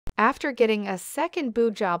After getting a second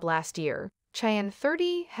boob job last year, Cheyenne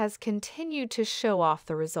 30 has continued to show off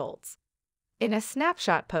the results. In a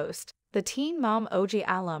snapshot post, the teen mom OG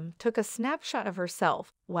alum took a snapshot of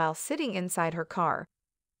herself while sitting inside her car.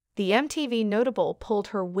 The MTV notable pulled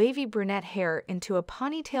her wavy brunette hair into a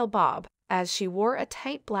ponytail bob as she wore a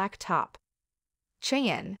tight black top.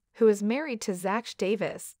 Cheyenne, who is married to Zach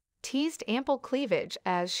Davis, teased ample cleavage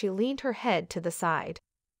as she leaned her head to the side.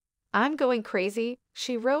 "I'm going crazy,"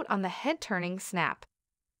 she wrote on the head-turning snap.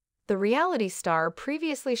 The reality star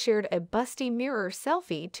previously shared a busty mirror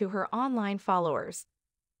selfie to her online followers.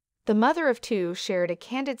 The mother of two shared a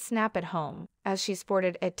candid snap at home as she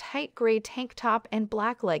sported a tight gray tank top and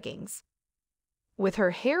black leggings. With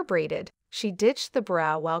her hair braided, she ditched the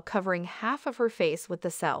brow while covering half of her face with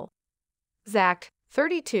the cell. Zach,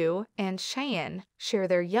 32, and Cheyenne share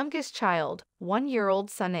their youngest child, 1-year-old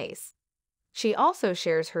son Ace. She also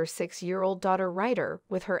shares her 6-year-old daughter Ryder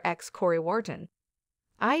with her ex Corey Wharton.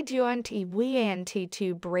 "I want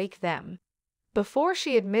to break them." Before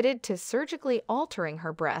she admitted to surgically altering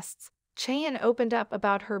her breasts, Cheyenne opened up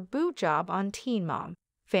about her boob job on Teen Mom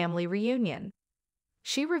Family Reunion.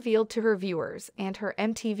 She revealed to her viewers and her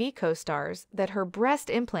MTV co-stars that her breast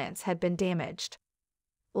implants had been damaged.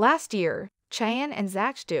 Last year, Cheyenne and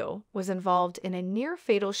Zach's duo was involved in a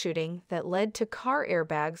near-fatal shooting that led to car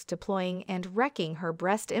airbags deploying and wrecking her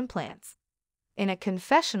breast implants. In a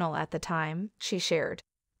confessional at the time, she shared,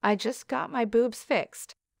 "I just got my boobs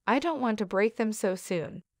fixed. I don't want to break them so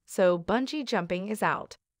soon, so bungee jumping is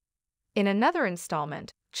out." In another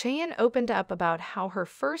installment, Cheyenne opened up about how her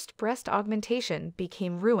first breast augmentation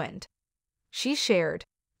became ruined. She shared,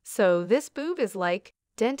 "So this boob is like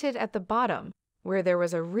dented at the bottom, where there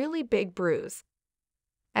was a really big bruise.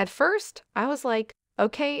 At first, I was like,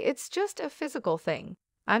 okay, it's just a physical thing.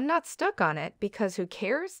 I'm not stuck on it because who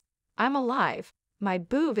cares? I'm alive. My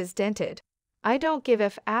boob is dented. I don't give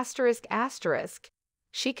if ***.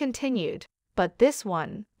 She continued, "But this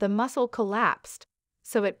one, the muscle collapsed.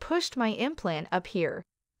 So it pushed my implant up here.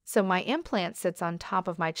 So my implant sits on top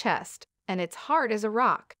of my chest, and it's hard as a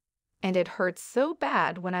rock. And it hurts so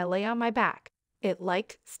bad when I lay on my back. It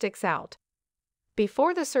sticks out."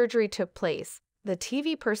 Before the surgery took place, the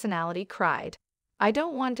TV personality cried, "I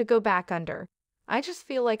don't want to go back under. I just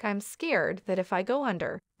feel like I'm scared that if I go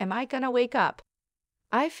under, am I gonna wake up?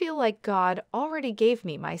 I feel like God already gave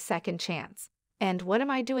me my second chance. And what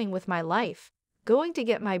am I doing with my life? Going to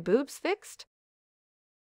get my boobs fixed?"